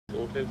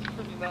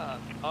positive.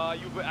 Nah.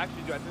 You would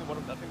actually do. I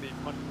think they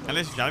punch. And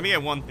listen, let me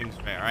get one thing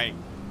straight, right?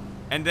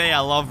 And day, I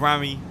love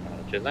Rami.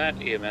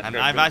 That, EMS And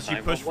I've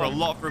actually pushed for a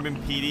lot for him in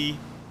PD.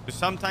 But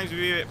sometimes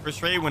we get a bit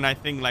frustrated when I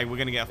think like we're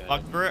gonna get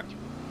fucked for it.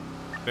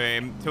 So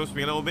it tilts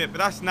me a little bit, but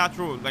that's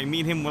natural. Like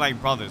me and him, we're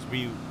like brothers.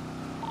 We'll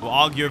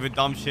argue over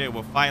dumb shit.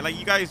 We'll fight. Like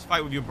you guys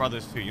fight with your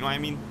brothers too. You know what I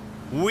mean?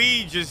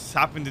 We just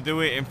happen to do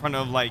it in front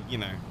of like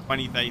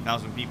 20,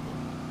 30,000 people.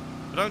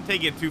 So don't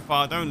take it too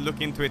far. Don't look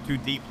into it too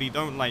deeply.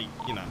 Don't like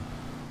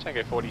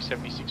Tango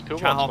 4076 pill.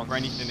 chat hop or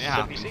anything. It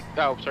happens.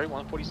 Oh, sorry,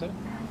 147.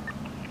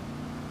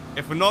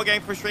 If we're not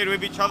getting frustrated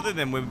with each other,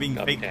 then we're being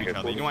fake to each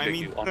other. You know what I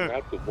mean?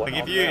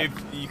 Like if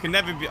you can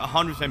never be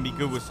 100% be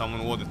good with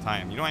someone all the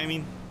time. You know what I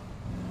mean?